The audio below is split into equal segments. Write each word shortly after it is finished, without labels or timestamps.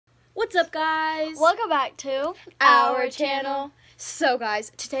What's up, guys? Welcome back to our channel. So, guys,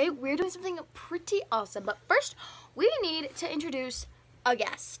 today we're doing something pretty awesome. But first, we need to introduce a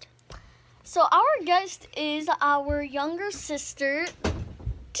guest. So our guest is our younger sister,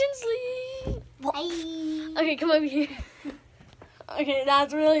 Tinsley. Hi. Okay, come over here. Okay,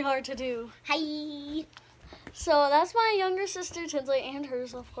 that's really hard to do. Hi. So that's my younger sister, Tinsley, and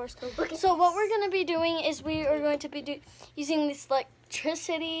hers, of course. Okay. So what we're going to be doing is we are going to be using this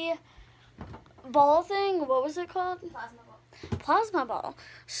electricity ball thing. What was it called? Plasma ball. Plasma ball.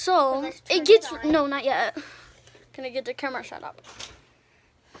 So So let's turn it gets, it on. no, not yet. Can I get the camera shut up?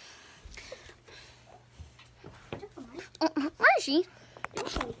 Where is she?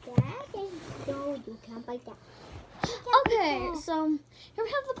 No, you can't bite that. Okay, so here we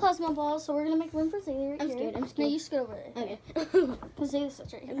have the plasma ball, so we're gonna make room for Zaylee right I'm here. scared, I'm No, scared. you scoot over there. Okay. Because Zaylee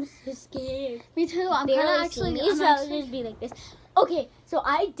sits right here. I'm so scared. Me too. I'm kind of actually. So I'll just be like this. Okay, so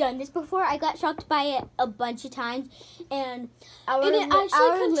I've done this before. I got shocked by it a bunch of times, and our And it actually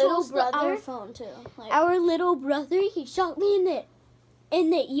little controls brother, our phone too. Like, our little brother, he shocked me in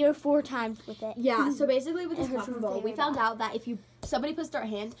the ear 4 times with it. Yeah, so basically with this It hurts plasma ball, we very found out that if somebody puts their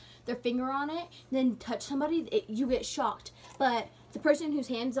finger on it, then touch somebody, you get shocked. But the person whose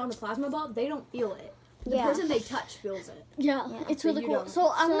hand's on the plasma ball, they don't feel it. The Yeah. person they touch feels it. yeah, it's so really you cool. don't. So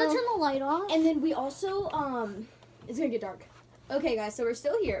I'm gonna So- turn the light off. And then we also, it's gonna get dark. Okay, guys, so we're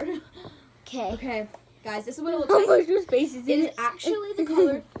still here. Okay. Okay, guys, this is what it looks How like. much more space is It in is it? actually the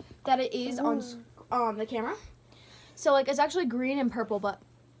color that it is on the camera. So like it's actually green and purple, but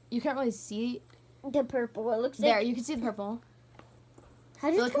you can't really see The purple. It looks there. like. You can see the purple. How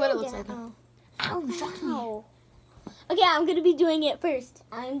does Look turn what it it looks down? like. Ow, you shocked me. Ow. Okay, I'm gonna be doing it first.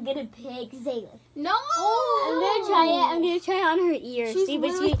 I'm gonna pick Zayla. No. I'm gonna try it. I'm gonna try on her ear. She's See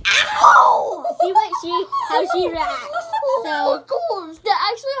what literally- she. Ow! See what how she reacts. So gosh, that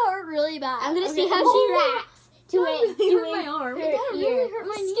actually hurt really bad. I'm gonna see Okay. how she reacts to it. You hurt doing my arm. her That ear. really hurt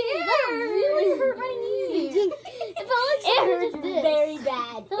my knee. Scared. That really hurt my knee. It felt like somebody hurts did this. very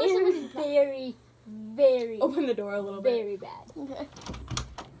bad. Felt like It somebody hurts very, very, Open the door a little bit. very bad. Okay.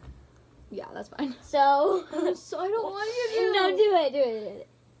 Yeah, that's fine. So. So I don't want you to. No, do it.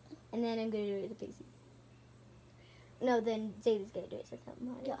 And then I'm gonna do it with Pacey. No, then Zayla's gonna do it to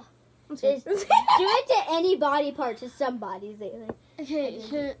somebody. Yeah. Just do it to any body part to somebody, Zayla. Okay.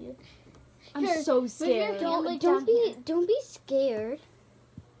 Here. I'm Here, so your scared. hand, like, Don't down be scared.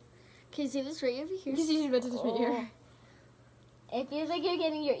 Okay, see this right over here. You can see she's about to touch my ear. It feels like you're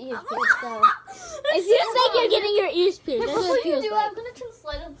getting your ears pierced, though. It feels like you're getting your ears pierced. That's Before what it you feels do, like. I'm gonna turn the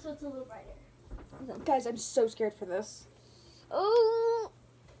light on so it's a little brighter. Guys, I'm so scared for this. Oh.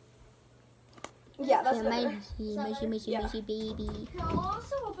 Yeah, that's Yeah, better. mushy baby. Here, I'll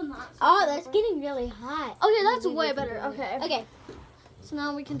also open that. Oh, that's getting really hot. Okay, that's way better. Okay. Okay. So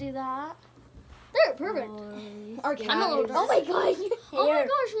now we can do that. There, perfect. Our I'm a cat little is- Oh my gosh. Oh my Hair.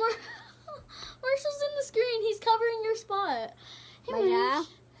 gosh, Marshall's in the screen. He's covering your spot. Hey, My Marsh. dad?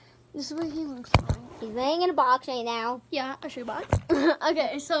 This is what he looks like. He's laying in a box right now. Yeah, a shoebox.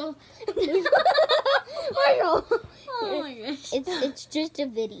 Okay, so. Marshall. Oh my gosh. It's just a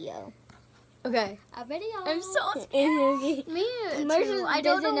video. Okay. A video. I'm so scared. Me too. Marshall I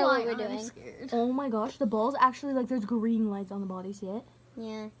don't doesn't know know why what we're I'm doing. scared. Oh my gosh, the ball's actually like there's green lights on the ball. Do you see it?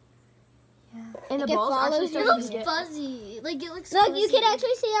 Yeah. And the Like, it ball's actually follows It your starting looks to get. fuzzy. Like, it looks Look, fuzzy. you can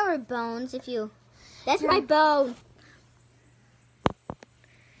actually see our bones if you. That's my bone.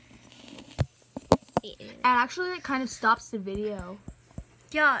 And actually, it kind of stops the video.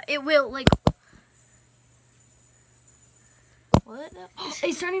 Yeah, it will. Like, What?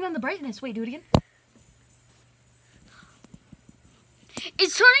 It's turning down the brightness. Wait, do it again.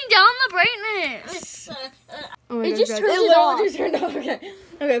 it's turning down the brightness. Oh my It gosh, just guys. turned it literally off. just turned off. Okay.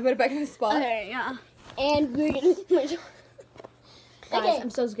 Okay, put it back in the spot. Okay, yeah. And we're gonna. Guys, Okay. I'm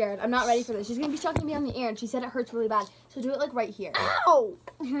so scared. I'm not ready for this. She's gonna be shocking me on the ear, and she said it hurts really bad. So do it like right here. Ow!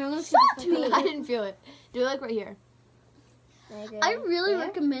 Here, I'm gonna Stop see me. this I didn't feel it. Do it like right here. I really There?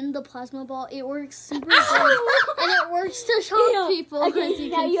 recommend the plasma ball. It works super good, and it works to shock people. as Okay, you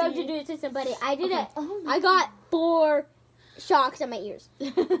now can you have see. to do it to somebody. I did Okay. it. Oh I got 4 shocks on my ears.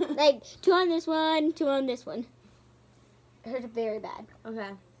 Like 2 on this one, 2 on this one. It hurts very bad. Okay.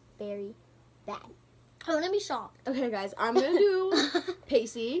 Very bad. I want to be shocked. Okay, guys. I'm gonna do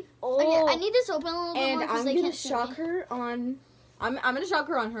Pacey, Oh, Okay, I need this open a little bit and more because I'm they gonna can't see shock me. her on. I'm gonna shock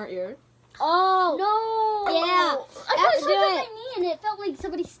her on her ear. Oh. No. Yeah. I got Do shocked on it. my knee, and it felt like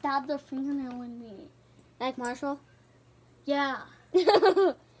somebody stabbed their fingernail in me. Like Marshall. Yeah.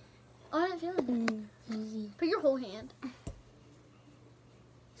 Oh, I didn't feel it. Put your whole hand.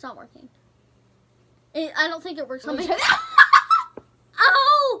 It's not working. I don't think it works on my.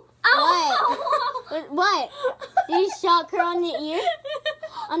 Ow! Ow! What? Did you shock her on the ear?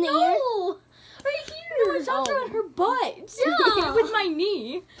 On the ear? No, right here. I shocked her on her butt. Yeah. With my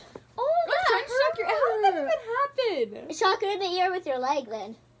knee. Oh, I was trying to shock her. How did that even happen? Shock her in the ear with your leg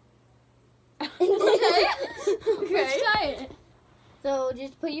then. Okay. Okay. Let's try it. So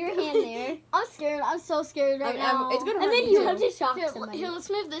just put your hand there. I'm scared. I'm so scared right now. It's gonna hurt And then me you too. have to shock Here, somebody. here, let's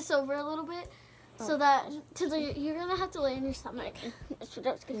move this over a little bit so that Tinsley, you're gonna have to lay on your stomach. That's what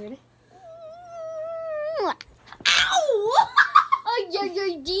I was gonna do. Ow! Oh,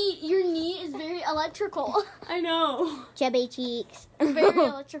 your knee is very electrical. I know. Chubby cheeks. Very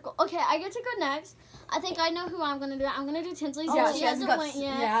electrical. Okay, I get to go next. I think I know who I'm gonna do. I'm gonna do Tinsley's. Yeah, she hasn't went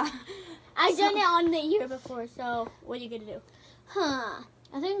yet. Yeah. I've done it on the ear before, so what are you gonna do? Huh.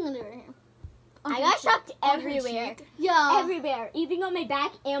 I think I'm gonna do it here. I got shocked On her everywhere. cheek? Yeah. Everywhere. Even on my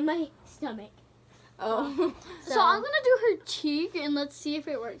back and my stomach. Oh. So I'm gonna do her cheek and let's see if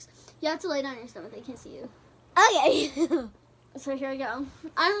it works. You have to lay down on your stomach. They can't see you. Okay. So here I go.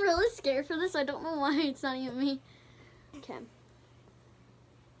 I'm really scared for this. I don't know why it's not even me. Okay.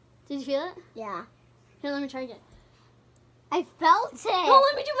 Did you feel it? Yeah. Here, let me try again. I felt it. Oh,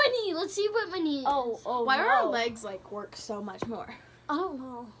 let me do my knee. Let's see what my knee is. Oh, Why no. are our legs like work so much more? I don't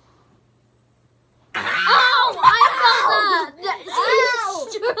know. Ow! I felt that. Ow!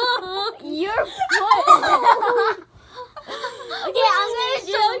 Strong. Your foot. Okay,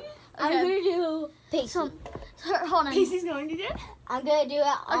 I'm gonna do Pacey. So, hold on. Casey's going to get. I'm gonna do it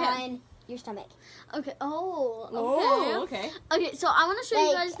Okay. on your stomach. Okay. Oh. Okay. Oh, okay. Okay. So I want to show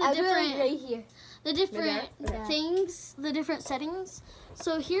you guys the I'll do it different, right here. the different Okay. things, the different settings.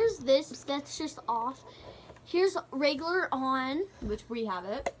 So here's this. That's just off. Here's regular on. Which we have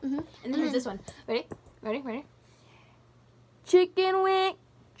it. Mhm. And then there's this one. Ready? Ready? Ready? Chicken wing.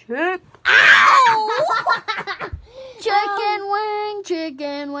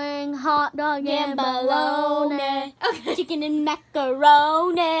 Chicken wing, hot dog and bologna. Okay. Chicken and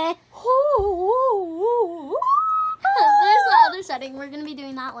macaroni. There's the other setting. We're gonna be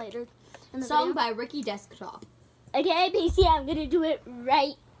doing that later. In the Sung video. by Ricky Desktop. Okay, Pacey, I'm gonna do it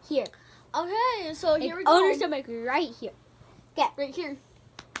right here. Okay, so here we On go. your stomach, right here. Right here.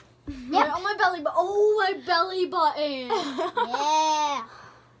 Yeah. Right on my belly button. Oh, my belly button. Yeah.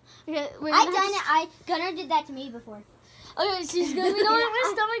 Okay, we're I gonna done have it. I Gunnar did that to me before. Okay, she's gonna be doing my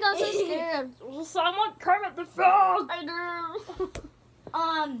stomach. I'm so scared. Someone Kermit the Frog. I know.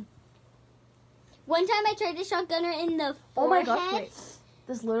 One time I tried to shock Gunnar in the Oh my forehead. gosh, wait.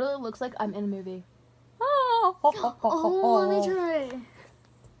 This literally looks like I'm in a movie. Oh, let me try.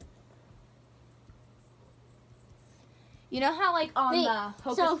 You know how like on Wait, the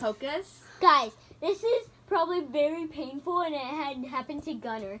Hocus so- Pocus? Guys, this is probably very painful, and it had happened to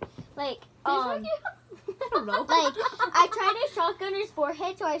Gunnar. Like, I don't know. like I tried to shock Gunnar's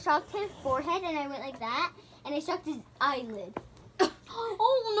forehead, so I shocked his forehead, and I went like that, and I shocked his eyelid.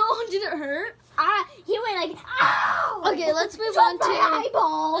 Oh no, did it hurt? He went like, ow! Okay, let's move Shock on my to.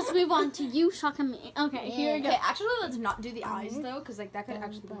 eyeball. Let's move on to you shocking me. Okay, here we go. Okay, actually, let's not do the eyes though, because like that could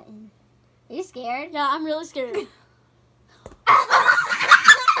actually be. Are you scared? Yeah, I'm really scared.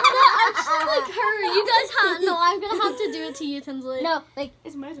 Like her, you guys have no. I'm gonna have to do it to you, Tinsley. No, like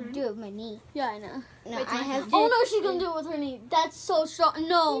It's my turn. do it with my knee. Yeah, I know. No, Wait, I do have to. Oh no, she's gonna do it with her knee. That's so strong. No.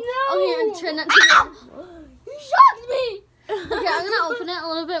 No. Oh here, try not to. You shocked me. Okay, I'm gonna open it a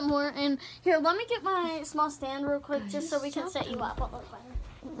little bit more. And here, let me get my small stand real quick, just so we can set you up.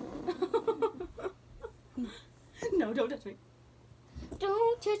 No, don't touch me.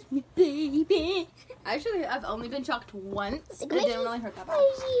 Don't touch me, baby. Actually, I've only been shocked once. Like, But it didn't really hurt that bad.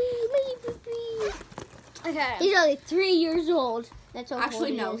 Okay. He's only 3 years old. That's how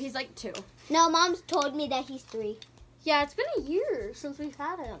Actually, old no, he is. he's like 2. No, Mom's told me that he's 3. Yeah, it's been a year since we've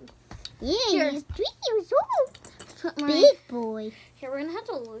had him. Yeah, Here. he's 3 years old. Put my- Big boy. Here, we're gonna have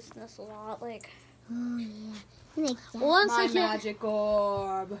to loosen this a lot. Like, Oh yeah. Like that. one My second. magic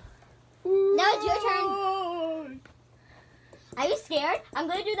orb. Now it's your turn. Are you scared? I'm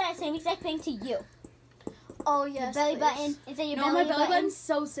gonna do that same exact thing to you. Oh yes. Belly please. button. Instead of your No, belly my belly button. button's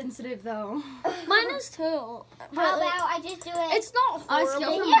so sensitive though. Mine is too. But, How like, about I just do it? it's not On a horrible.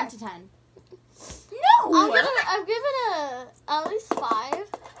 scale from Yeah. 1 to 10. No! I've given it at least 5.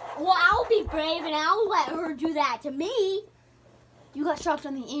 Well, I'll be brave and I'll let her do that to me. You got shocked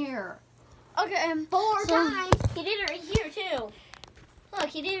on the ear. Okay. 4 So- times. He did it right here too. Look,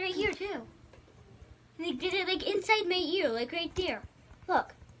 he did it right here too. He did it like inside my ear, like right there.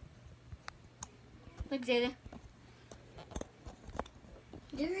 Look. Look, Zayda.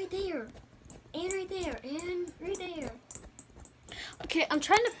 They're right there. And right there. And right there. Okay, I'm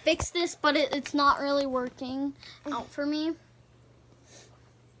trying to fix this, but it's not really working out for me.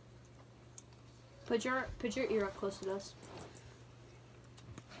 Put your ear up close to this.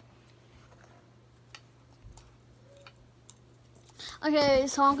 Okay,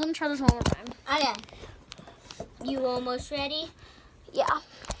 so I'm gonna try this one more time. Okay. You almost ready? Yeah.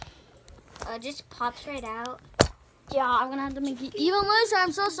 Just pops right out. Yeah, I'm gonna have to make it even looser.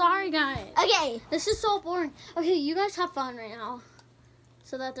 I'm so sorry, guys. Okay. This is so boring. Okay, you guys have fun right now,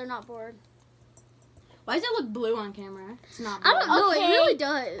 so that they're not bored. Why does it look blue on camera? It's not. I don't blue. know. Okay. It really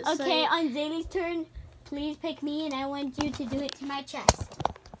does. Okay, Like, on Zaylee's turn, please pick me, and I want you to do it to my chest.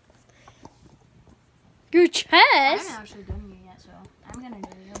 your I chest. haven't actually done you yet, so I'm gonna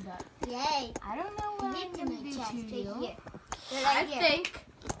do you. But Yay. I don't know what I'm gonna do to you. Here. I think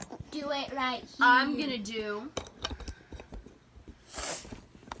Do it right here. I'm gonna do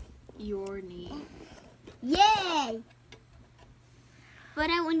your knee. Yay! But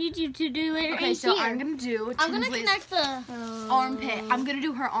I want you to do it Okay, right so here. I'm gonna do I'm gonna Tinsley's connect the. armpit. I'm gonna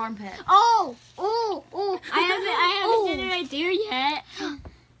do her armpit. Oh! I haven't done it right there yet.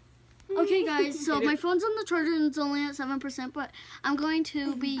 Okay, guys. So my phone's on the charger and it's only at 7%, but I'm going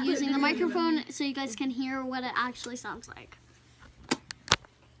to be using the microphone so you guys can hear what it actually sounds like.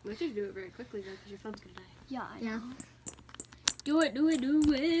 We have to do it very quickly though, because your phone's gonna die. Yeah. Yeah. Do it.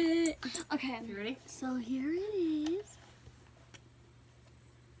 Okay. You ready? So here it is.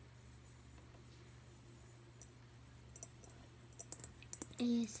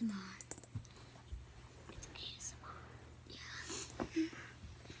 ASMR. It's ASMR.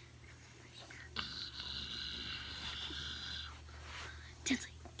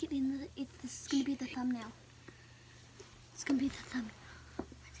 Tinsley, get in the. This is gonna be the thumbnail. It's gonna be the thumbnail.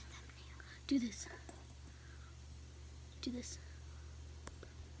 Where's the thumbnail? Do this. Do this.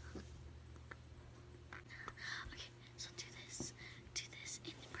 Okay, so do this. Do this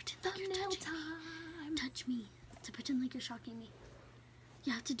and pretend like you're touching me. Touch me. To pretend like you're shocking me.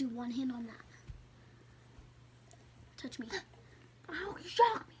 You have to do one hand on that. Touch me. Ow, you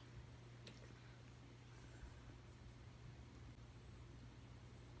shocked me.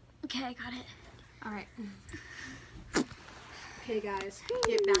 Okay, I got it. All right. Okay, guys,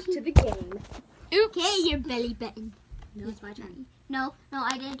 get back to the game. Oops. Okay, your belly button. No, it's my turn. No,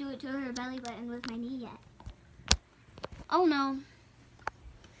 I didn't do it to her belly button with my knee yet. Oh no.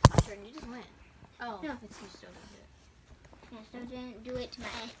 My turn. You just went. Oh, No. it's you still gonna do it. Yeah, so didn't do it to her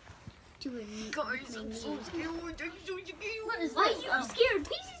knee. Guys, I'm so scared. I'm so scared. What is Why this? are you scared?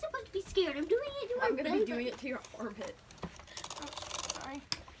 Paisley's supposed to be scared. I'm doing it to her I'm gonna belly be doing it to your armpit. Sorry.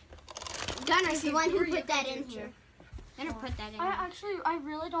 button. Gunner's the one who put that in here. Gunner put that in here. I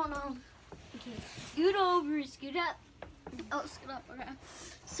really don't know. Okay. Scoot over, scoot up. Oh, scoot up. Okay.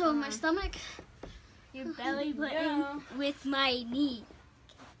 So my stomach. Your belly button Yeah. with my knee.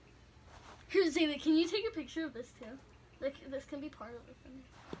 Here, Zayla, can you take a picture of this too? Like this can be part of it for me.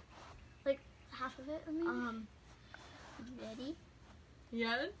 Like half of it. I mean. Ready?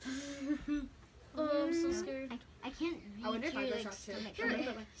 Yeah. Oh, I'm so scared. I can't reach I wonder if I your, go like, shock too. stomach. Here, I'm gonna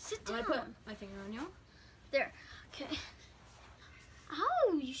put my- sit I'm down. gonna put my finger on you. There. Okay.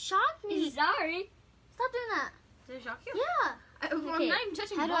 Ow, you shocked me. Sorry. Stop doing that. Did I shock you? Yeah. I'm Okay. not even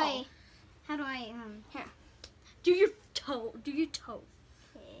touching How the do ball. here. Do your toe. Do your toe.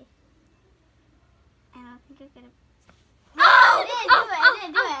 Okay. I don't think I'm gonna. Oh! I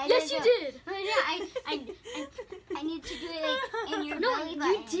didn't do it. I Yes, didn't you do it. did. I need to do it like in your No, belly you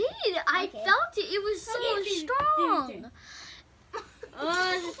button. did. I Okay. felt it. It was so Okay. strong.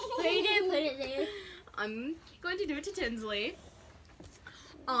 Oh, you didn't put it there. I'm going to do it to Tinsley.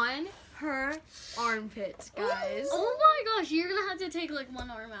 On her armpit, guys. Oh my gosh, you're gonna have to take like one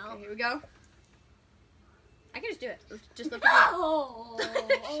arm out. Okay, here we go. I can just do it. Just lift it up. Oh.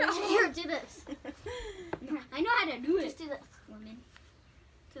 Here, do this. I know how to do Just it. do this. Woman.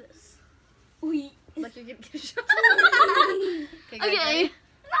 Do this. Like you're getting a shot. Okay. guys, Okay. ready?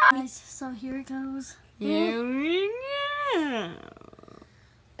 Guys, so here it goes. Here we go.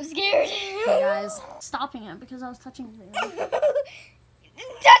 I'm scared. Hey guys. Stopping it because I was touching it. Touch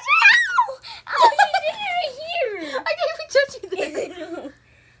it! Ow! You did it right here. I can't even touch you there.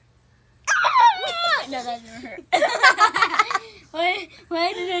 No, that didn't hurt.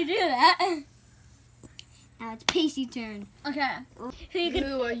 Why did I do that? Now it's Pacey's turn. Okay.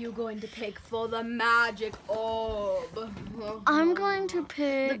 Who are you going to pick for the magic orb? I'm going to The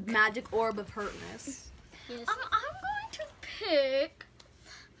pick. magic orb of hurtness. Yes. I'm going to pick.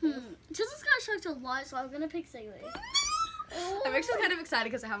 Tizzle's got shocked a lot, so I'm gonna pick Sealy. I'm actually kind of excited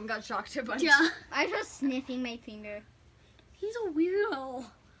because I haven't got shocked a bunch. Yeah. I was sniffing my finger. He's a weirdo.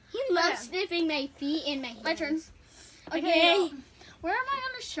 He loves Okay. sniffing my feet and my hands. My turn. Okay. Where am I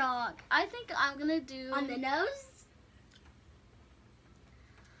gonna shock? I think I'm gonna do. On the nose?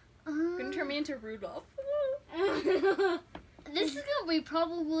 I'm gonna turn me into Rudolph. This is gonna be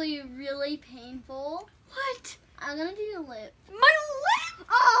probably really painful. What? I'm gonna do your lip. My lip!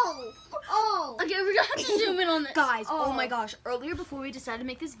 Oh! Oh! Okay, we're gonna have to zoom in on this. Guys, oh my gosh! Earlier, before we decided to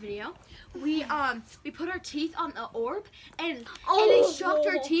make this video, we put our teeth on the orb, and it shocked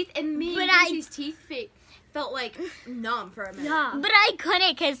our teeth, and me and Casey's teeth felt like numb for a minute. Yeah. But I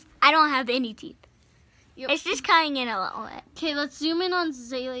couldn't because I don't have any teeth. Yep. It's just coming in a little bit. Okay, let's zoom in on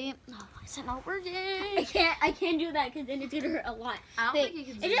Zaylee. Oh, is it not working? I can't do that because then it's gonna hurt a lot. I don't think you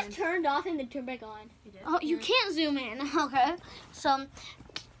can zoom It just in. turned off and then turned back on. You did? Oh, you can't zoom in. Okay. So,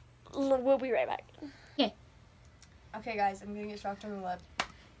 we'll be right back. Okay, guys, I'm gonna get shocked on the lip.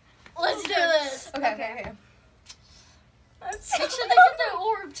 Let's do this. Okay. Make sure they get the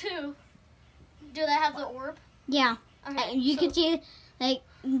orb too. Do they have the orb? Yeah. Okay. You can see, like,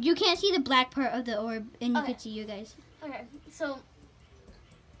 you can't see the black part of the orb, and you Okay. can see you guys. Okay. So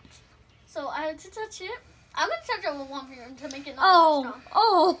I have to touch it. I'm gonna touch it with one finger to make it not strong.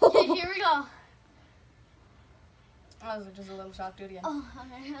 Oh. Okay, here we go. I was just a little shocked. Do it again. Oh,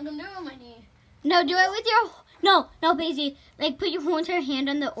 okay. I'm gonna do it on my knee. No, do it with your. No, Basie. Like, put your whole entire hand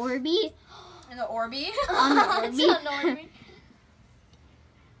on the orby. In the Orby? On the It's orby. annoying me.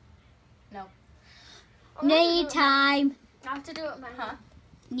 No. I'm gonna Knee do it- time. I have to do it with my Huh?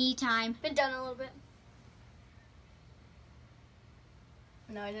 knee. Knee time. Been done a little bit.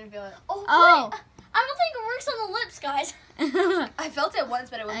 No, I didn't feel it. Oh, Oh. wait. I don't think it works on the lips, guys. I felt it once,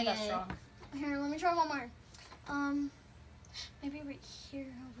 but it wasn't that Okay. strong. Here, let me try one more. Maybe right here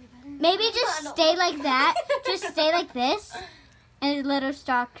will be better. Maybe I just don't stay know. like that. Just stay like this. And let her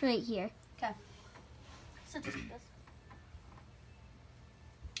stalk right here. So just this.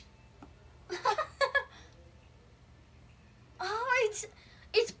 Oh,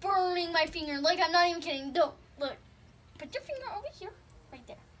 it's burning my finger. Like, I'm not even kidding. Don't look. Put your finger over here, right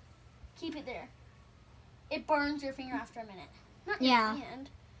there. Keep it there. It burns your finger after a minute. Not Yeah. your hand.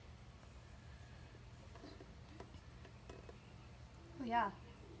 Oh, yeah.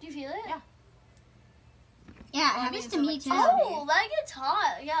 Do you feel it? Yeah. Yeah, it Well, I happens mean, to so, me like, too. Oh, that gets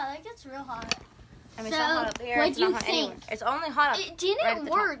hot. Yeah, that gets real hot. I mean, So, it's not hot up here. what'd It's not you hot think? anywhere. It's only hot up. It didn't right at the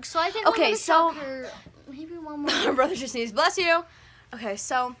top. work, so I think Okay, I'm gonna so- shock her maybe one My more. brother just sneezed. Bless you. Okay,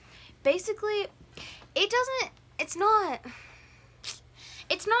 so basically,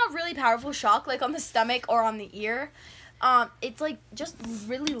 it's not really powerful shock like on the stomach or on the ear. It's like just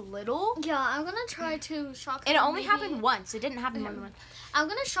really little. Yeah, I'm gonna try to shock And her it only maybe- happened once. It didn't happen more than once. I'm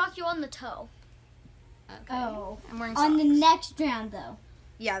gonna shock you on the toe. Okay. Oh. I'm wearing On the socks. next round, though.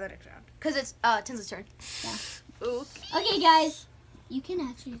 Yeah, the next round. Because it's Tinsley's turn. Yeah. Ooh. Okay, guys. You can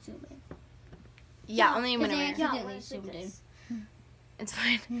actually zoom in. Yeah, only Because when I I'm accidentally Yeah, let's do zoomed in. this. It's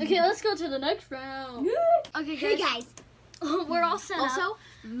fine. Okay, let's go to the next round. Okay, Hey, guys. guys. We're all set up. Also,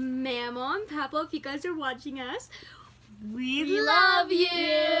 Mama and Papa, if you guys are watching us, we love you.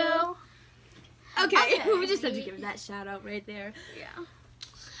 Okay, Okay. we just have to give that shout out right there. Yeah.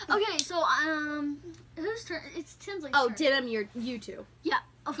 Okay, so whose turn? It's Tinsley's Oh, turn. Didim, you two. Yeah,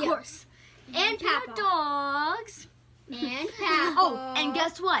 of Yeah. course. And Your Papa. dogs. And Papa. Oh, and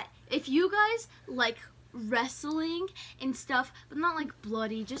guess what? If you guys like wrestling and stuff, but not like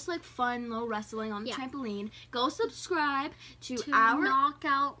bloody, just like fun little wrestling on the Yeah. trampoline, go subscribe to To our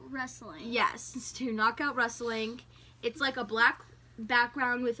Knockout Wrestling. yes, it's to Knockout Wrestling. It's like a black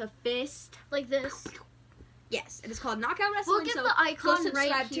background with a fist. Like this. Yes, it is called Knockout Wrestling. We'll give so the go icon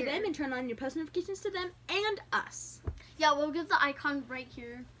subscribe right to here. them and turn on your post notifications to them and us. Yeah, we'll give the icon right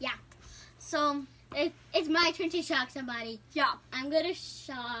here. Yeah. So, It's my turn to shock somebody. yeah. I'm gonna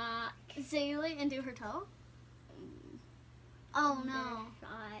shock. Zaylee and do her toe. Oh, no.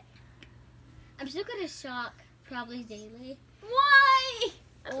 Shot. I'm still gonna shock probably Zaylee Why?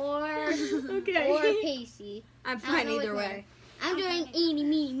 or Okay. or Pacey. I'm I fine don't know either which way. I'm doing Okay. eeny,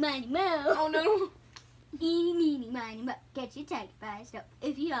 meeny, miny, mo. Oh no. Eeny, meeny, miny, mo. Get your tag fast up.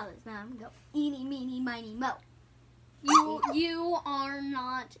 If you all is now, go. Eeny, meeny, miny, mo. You are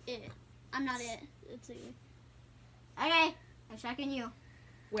not it. I'm not it. It's you. Okay, I'm shocking you.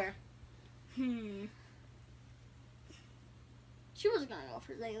 Where? She was gonna go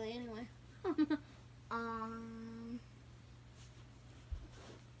for Zaylee anyway.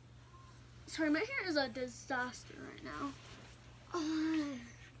 Sorry, my hair is a disaster right now.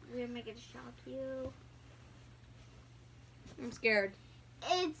 We're making shock you. I'm scared.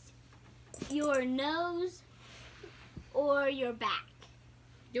 It's your nose or your back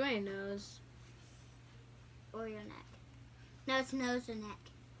Do my nose. or your neck. No, it's nose or neck.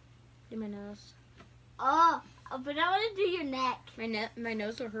 Do my nose. Oh, but I want to do your neck. My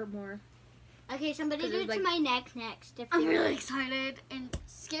nose will hurt more. Okay, somebody 'Cause do it's it to like- my neck next. If I'm you're- really excited and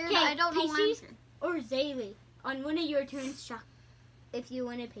scared. Okay, I I don't know why. Or Zaylee. On one of your turns, shock. If you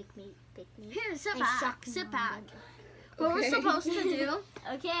want to pick me. Here, sit And back. shock me Sit on back. one. What we're supposed to do?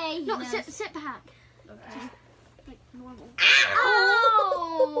 Okay. No, you know. sit back. Okay. Like normal.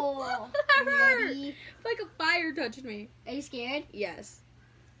 Ow! That hurt. Ready? Like a fire touched me. Are you scared? Yes.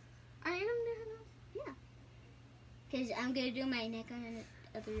 Are you gonna do Because I'm going to do my neck on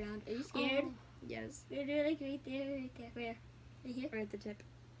the other round. Are you scared? Oh. Yes. We're doing like right there. Where? Right here? Right at the tip.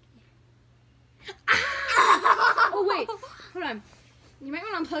 Oh wait, hold on. You might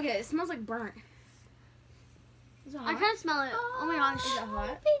want to unplug it. It smells like burnt. Is it I hot? can't smell it. Oh my gosh. Is it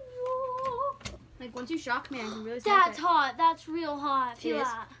hot? Like once you shock me, I can really smell That's hot. That's real hot. Feel It is?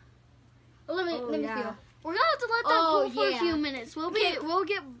 that. Let me yeah. feel. We're gonna have to let that Oh, cool for yeah. a few minutes. We'll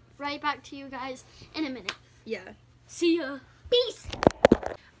get right back to you guys in a minute. Yeah. See ya. Peace.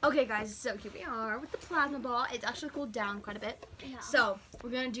 Okay, guys. So here we are with the plasma ball. It's actually cooled down quite a bit. Yeah. So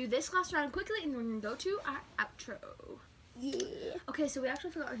we're gonna do this last round quickly, and then we're gonna go to our outro. Yeah. Okay, so we actually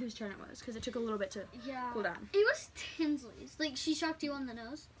forgot whose turn it was because it took a little bit to Yeah. cool down. It was Tinsley's. Like she shocked you on the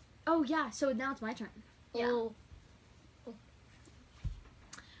nose. Oh yeah. So now it's my turn. Yeah. Oh.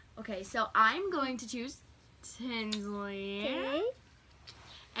 Okay, so I'm going to choose Tinsley. Okay.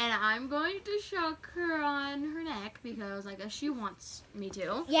 And I'm going to shock her on her neck because I guess she wants me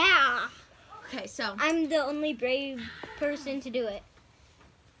to. Yeah. Okay, so I'm the only brave person to do it.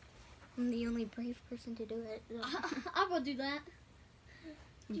 I'm the only brave person to do it. I will do that.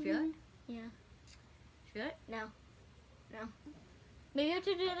 you feel it? Yeah. You feel it? No. Maybe you have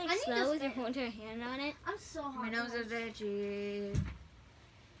to do it I like need slow this with your thing. hold your hand on it. I'm so hot. My nose is itchy.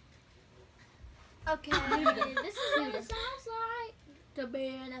 Okay. This is what it sounds like to be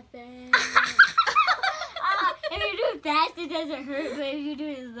in a thing. If you do it fast, it doesn't hurt, but if you do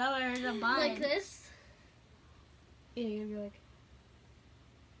it slower, it hurts a bunch. Like this. Yeah, you're gonna be like.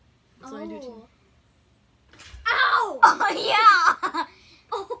 That's what I do too. Ow! Oh yeah!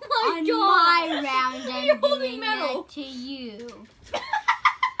 Oh my On god! my round, I'm You're holding doing metal. that to you.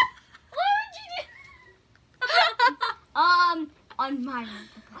 Why would you do? On my round.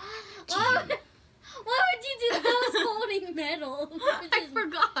 Why would you do that? I was holding metal. Which I is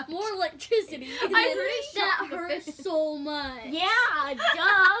forgot. more electricity. And I then really that shocked hurts it. so much. Yeah,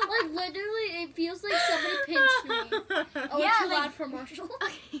 duh. Like literally, it feels like somebody pinched me. Oh, Yeah, it's too like- loud for Marshall.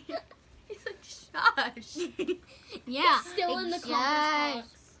 He's like, shush. Yeah. Still in the exact- comments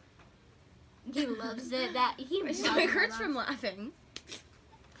box. He loves it. That he My loves stomach hurts that. from laughing.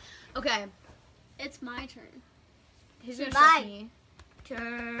 Okay, It's my turn. who's gonna Bye. shock me?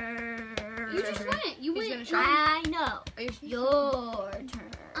 Turn. You just went. You He's went. gonna shock I know. Are you Your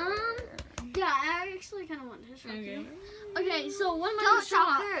turn. Yeah, I actually kind of want to shock Okay. you. Okay, so what am I Don't gonna shock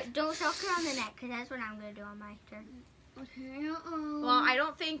shock? her. Don't shock her on the neck, cause that's what I'm gonna do on my turn. Okay. Well, I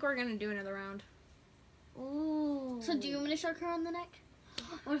don't think we're gonna do another round. Ooh. So do you want me to shock her on the neck?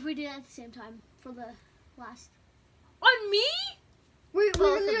 What if we do it at the same time for the last? On me? We're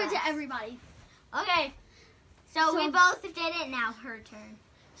Both gonna do of it to us. everybody. Okay. So we So- both did it. Now her turn.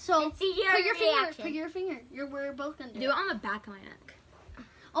 So Let's see your put your finger. reaction. Put your finger. We're both gonna do Do it. it on the back of my neck.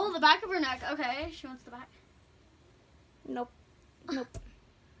 Oh, the back of her neck. Okay, she wants the back. Nope.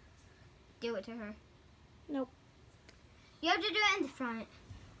 Do it to her. Nope. You have to do it in the front.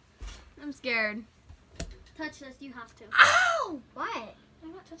 I'm scared. Touch this. You have to. Ow! What?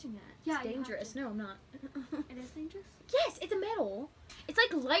 I'm not touching that. Yeah, It's you have dangerous. to. No, I'm not. It is dangerous. Yes, it's a metal. It's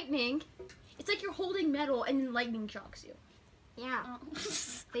like lightning. It's like you're holding metal and then lightning shocks you. Yeah. Oh.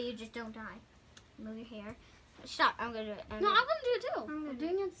 But you just don't die. Move your hair. Stop. I'm gonna do it. No, I'm gonna do it too. I'm We're gonna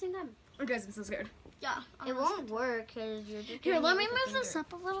doing it at the same time. Oh, guys, I'm so scared. Yeah. It won't work because you're just. Here, doing let it me with move a this finger.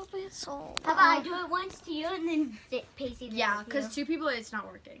 up a little bit. So. How about I do it once to you and then Pacey does Yeah, it to because you? 2 people, it's not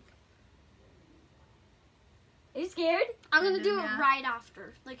working. Are you scared? I'm gonna do it Yeah. right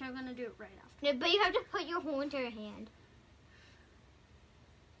after. Like I'm gonna do it right after. No, but you have to put your whole entire hand.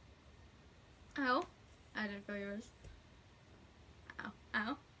 Ow. I didn't feel yours. Ow.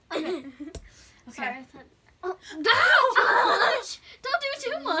 Ow. Okay. Okay. Sorry. I thought. Oh, don't do too much. Don't do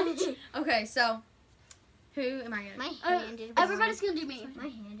too much. Okay, so who am I gonna? My hand is. Everybody's gonna do me. warm. My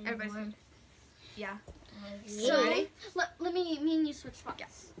hand is. Everybody's warm. Yeah. So Ready? let me and you switch spots.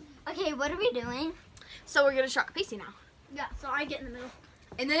 Yes. Okay, what are we doing? So we're gonna shock Pacey now, Yeah. So I get in the middle.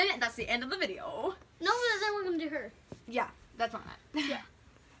 and then that's the end of the video. No, but then we're gonna do her. Yeah, that's on that. Yeah.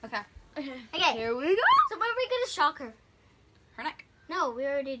 Okay. Okay. Okay, Here we go. so when are we gonna shock her? Her neck. No, we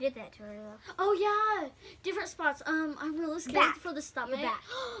already did that to her though. Oh yeah, different spots. I'm really scared Back. for the stomach. Your back.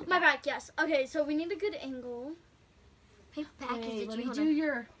 My back. Yes. Okay. So we need a good angle. My back is Wait, itchy. let me Hold do on.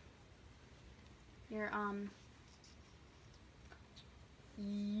 your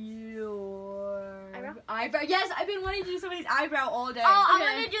eyebrow. Yes, I've been wanting to do somebody's eyebrow all day. Oh, Okay.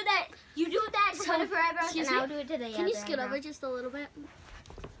 I'm gonna do that. You do that to one of her eyebrows, excuse and me? I'll do it to the other. Can you skid eyebrow. over just a little bit?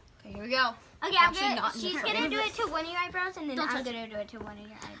 Okay, here we go. Okay, Actually, not in she's her. gonna do it to one of your eyebrows, and then Don't I'm touch gonna do it to one of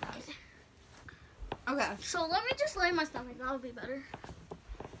your eyebrows. Okay. So let me just lay my stomach. That'll be better.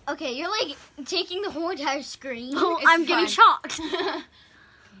 Okay, you're like taking the whole entire screen. Oh, It's I'm getting fine. shocked. Here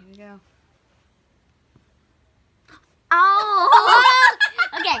we go. Oh.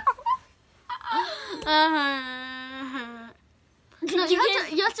 Okay. No,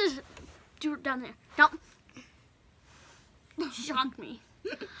 you have to do it down there. Don't shock me.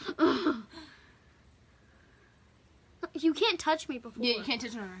 You can't touch me before. Yeah, you can't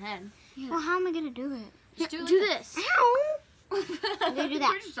touch it on her head. Well, how am I gonna do it? Just do do it. this. Ow. gonna do that.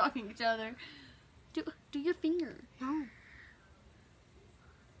 We're just shocking each other. Do your finger. No.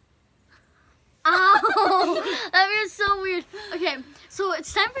 Oh, that was so weird. Okay, so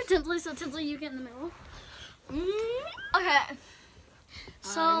it's time for Tinsley. So Tinsley, you get in the middle. Okay.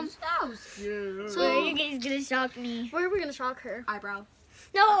 So Where are you guys gonna shock me? where are we gonna shock her? Eyebrow.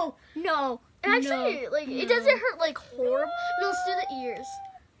 No. And actually, like it doesn't hurt like horrible. No, let's do the ears.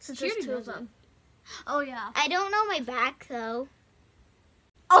 Since She there's already two of knows them. Oh yeah. I don't know my back though.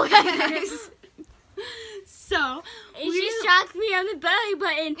 Okay, guys. So, She shocked me on the belly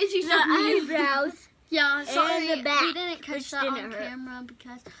button. And she the shocked me. eyebrows. Yeah, sorry, the back, we didn't catch which that didn't on hurt. camera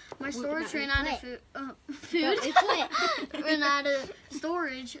because my Well, storage not ran out of split. food. It split. Ran out of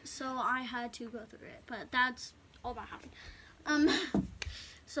storage, so I had to go through it. But that's all that happened.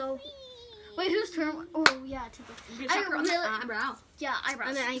 So, wait, whose turn? Oh yeah, you I shock her on the really- eyebrow. yeah, eyebrows.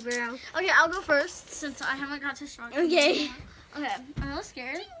 On the eyebrow. Okay, I'll go first since I haven't got to shock. Okay. Okay, I'm a little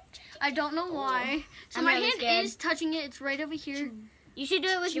scared. I don't know why. So I'm my really hand scared. is touching it. It's right over here. You should do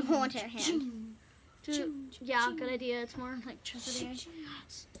it with your whole entire hand. Yeah, good idea. It's more electricity.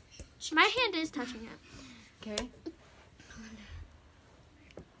 My hand is touching it. Okay.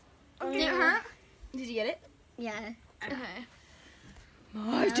 Did it hurt? Did you get it? Yeah. Okay.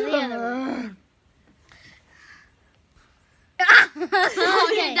 My turn.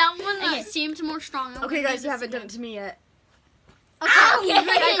 Okay, that one seemed more strong. Okay, guys, you haven't done it to me yet. Okay,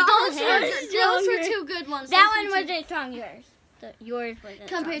 Okay. those were two good ones. That Those one were two- wasn't strong. Yours wasn't.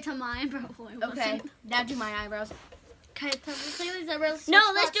 compared to mine, probably. Okay, now do my eyebrows. Okay, Tinsley's eyebrows. No,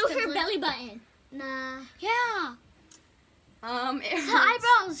 Switch let's spots, do her Tinsley. belly button. Nah. Yeah. It The hurts.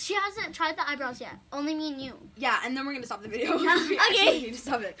 eyebrows. She hasn't tried the eyebrows yet. Only me and you. Yeah, and then we're gonna stop the video. Yeah. We actually Okay. need to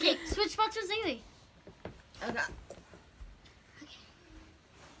stop it. Okay, switch spots with Zaylee. Okay.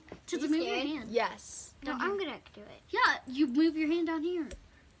 Tinsley, You move your scared? hand. Yes. No, I'm gonna do it. Yeah, you move your hand down here.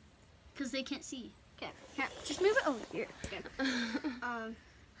 Because they can't see. Okay. Here, just move it over here.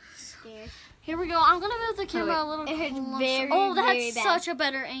 Scared. Here we go. I'm going to move the camera a little It hurts closer. very, oh, that's very bad. such a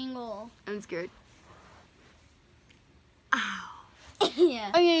better angle. I'm scared. Yeah.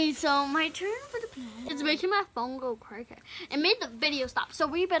 Okay, so my turn for the pen. It's making my phone go crazy. It made the video stop, so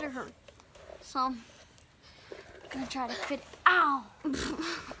we better hurry. So, I'm going to try to fit it. Ow!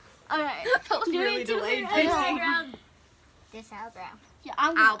 Okay. That was really delayed. This eyebrow. Yeah,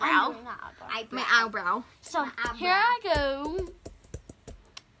 I'm Eyebrow. doing that eyebrow. My eyebrow. So, My eyebrow. here I go.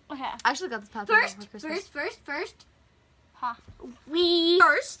 Okay. I actually got this pad First. Huh. We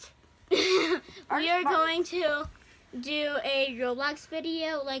First. we are going to do a Roblox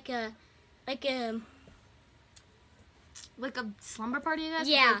video, like a Like a slumber party, I guess?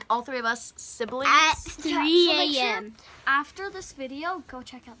 Yeah. With, like, all three of us siblings. at so 3 make sure- a.m. After this video, go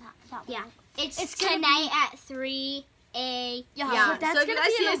check out that Yeah. one. It's gonna tonight at 3 a.m. Yeah, but that's so if you gonna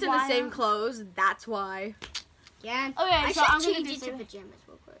guys be see in a us in the same while. clothes, that's why. Yeah. Okay, I so should I'm gonna change do it to some- pajamas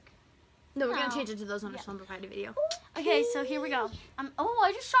real quick. No, we're No. gonna change it to those on a slumber party video. Okay, so here we go. Oh,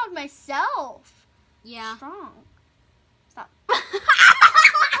 I just shocked myself. Yeah. Strong. Stop.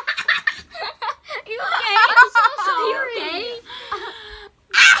 You okay? I'm so sorry. You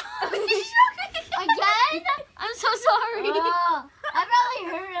okay? Again? I'm so sorry. Oh, that probably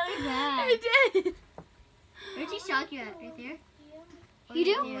hurt really bad. I did. Where'd she shock you at? Right there? You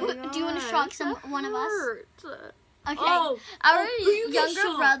do? Yeah. Do you want to shock one of us? Okay. Oh. Our you get younger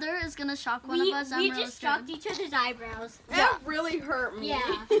shocked. brother is gonna shock one of us. I'm we really just scared. shocked each other's eyebrows. That really hurt me. Yeah.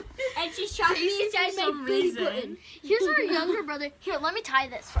 And she shocked me Casey, inside for my some belly reason. button. Here's our younger brother. Here, let me tie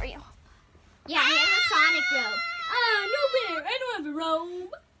this for you. Yeah, he has a Sonic robe. No bear. I don't have a robe.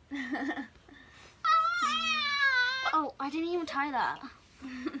 Oh, I didn't even tie that.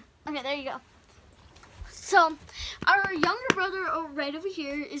 Okay, there you go. So, our younger brother right over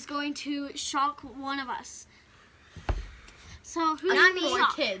here is going to shock one of us. So, who's Not me. gonna For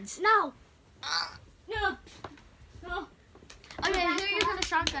shock? kids. No. No. No. Okay, who are you gonna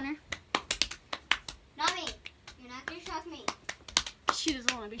shock, Gunner? Not me. She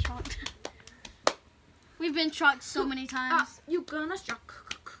doesn't want to be shocked. We've been shocked so many times. You gonna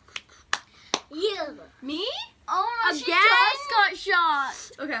shock You. me? Oh no, she Again? just got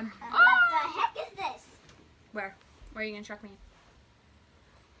shot. Okay. What the heck is this? Where are you gonna shock me?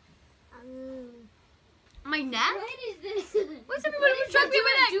 My neck? What is this? What's everybody gonna shock me in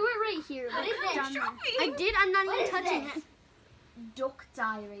my neck? Do it right here. What is like, this? down Shock there. me. I did. I'm not What even is touching this? it. Duck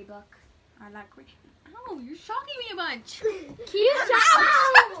diary book. I like reading. Oh, you're shocking me a bunch. Keep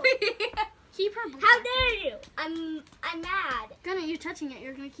Ow! Keep her. book. How dare you? I'm mad. Gunnar, you're touching it.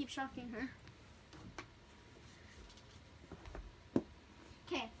 You're gonna keep shocking her.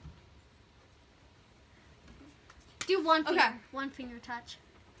 Okay. Do one finger. Okay. One finger touch.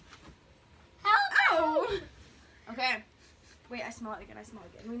 Oh. Okay. Wait, I smell it again.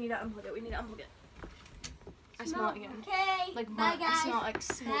 We need to unplug it. I smell it again. Okay. Like bye burnt. guys. I smell like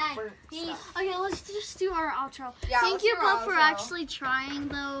smoke Bye. burnt Peace. stuff. Okay, let's just do our outro. Yeah, Thank let's you do our both for outro. actually trying,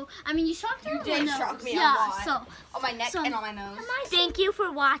 though. I mean, you shocked her. You did nose. shock me a yeah, lot. So On my neck So- and on my nose. Thank you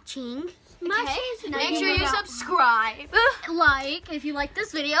for watching. okay. Now Make sure you move out. subscribe Like if you like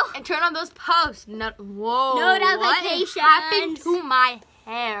this video. and turn on those posts. Whoa. Notifications. What happened to my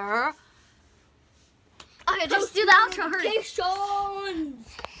hair? Okay, just do the outro. Hurry. Notifications.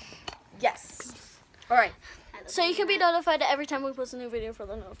 Yes. All right. So you can be notified every time we post a new video for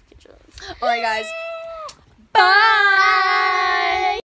the notifications. All right, guys. Bye.